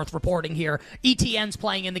that's like worth reporting here. ETN's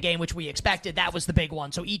playing in the game, which we expected. That was the big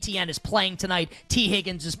one. So ETN is playing tonight. T.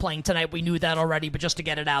 Higgins is playing tonight. We knew that already, but just to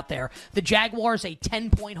get it out there. The Jaguars, a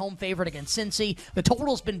 10-point home favorite against Cincy. The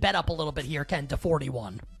total's been bet up a little bit here, Ken, to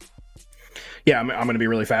 41. Yeah, I'm going to be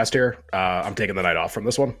really fast here. I'm taking the night off from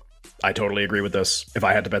this one. I totally agree with this. If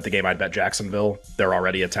I had to bet the game, I'd bet Jacksonville. They're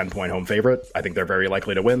already a 10-point home favorite. I think they're very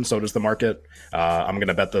likely to win. So does the market. I'm going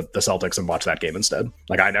to bet the Celtics and watch that game instead.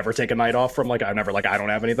 Like, I never take a night off from, like, I don't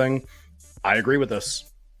have anything. I agree with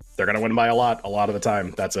this. They're going to win by a lot of the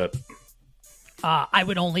time. That's it. I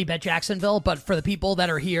would only bet Jacksonville, but for the people that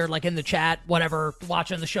are here, like in the chat, whatever,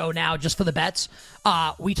 watching the show now, just for the bets,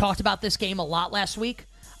 we talked about this game a lot last week.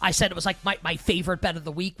 I said it was like my favorite bet of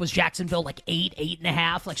the week was Jacksonville, like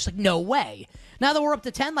 8.5. Like, just like, no way. Now that we're up to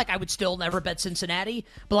 10, like, I would still never bet Cincinnati.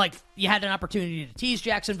 But, like, you had an opportunity to tease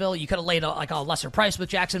Jacksonville. You could have laid a lesser price with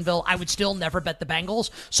Jacksonville. I would still never bet the Bengals.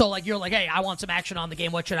 So, like, you're like, hey, I want some action on the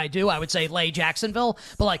game. What should I do? I would say lay Jacksonville.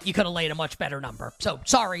 But, like, you could have laid a much better number. So,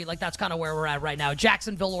 sorry. Like, that's kind of where we're at right now.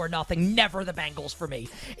 Jacksonville or nothing. Never the Bengals for me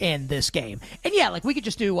in this game. And, yeah, like, we could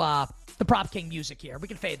just do the Prop King music here. We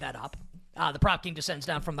can fade that up. The Prop King descends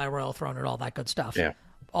down from thy royal throne and all that good stuff. Yeah.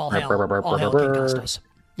 All hail King Costos.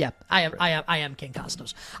 Yeah, I am King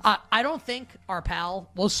Costos. I don't think our pal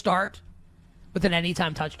will start with an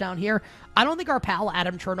anytime touchdown here. I don't think our pal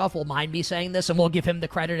Adam Chernoff will mind me saying this, and we'll give him the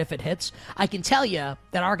credit if it hits. I can tell you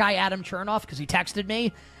that our guy Adam Chernoff, because he texted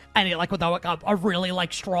me, and he, like, with a really,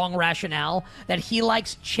 like, strong rationale, that he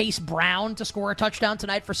likes Chase Brown to score a touchdown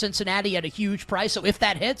tonight for Cincinnati at a huge price. So if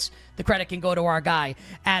that hits, the credit can go to our guy,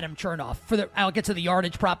 Adam Chernoff. I'll get to the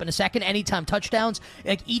yardage prop in a second. Anytime touchdowns,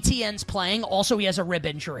 like, ETN's playing. Also, he has a rib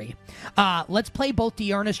injury. Let's play both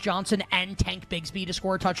Dearness Johnson and Tank Bigsby to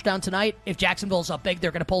score a touchdown tonight. If Jacksonville's up big,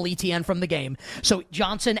 they're going to pull ETN from the game. So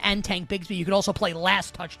Johnson and Tank Bigsby. You could also play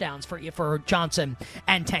last touchdowns for Johnson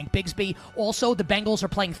and Tank Bigsby. Also, the Bengals are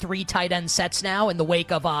playing 3 tight end sets now in the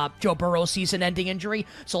wake of Joe Burrow's season-ending injury.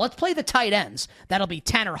 So let's play the tight ends. That'll be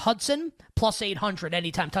Tanner Hudson, plus 800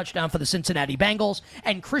 anytime touchdown for the Cincinnati Bengals,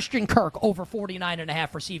 and Christian Kirk over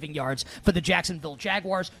 49.5 receiving yards for the Jacksonville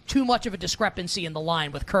Jaguars. Too much of a discrepancy in the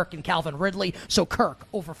line with Kirk and Calvin Ridley, so Kirk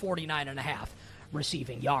over 49.5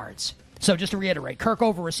 receiving yards. So just to reiterate, Kirk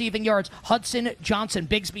over receiving yards, Hudson, Johnson,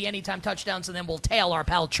 Bigsby anytime touchdowns, and then we'll tail our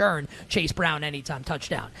pal Churn, Chase Brown anytime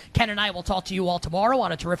touchdown. Ken and I will talk to you all tomorrow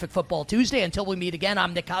on a terrific Football Tuesday. Until we meet again,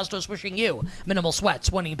 I'm Nick Costos wishing you minimal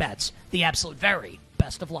sweats, winning bets, the absolute very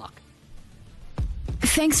best of luck.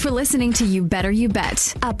 Thanks for listening to You Better You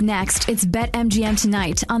Bet. Up next, it's BetMGM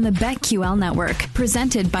Tonight on the BetQL Network,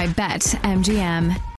 presented by BetMGM.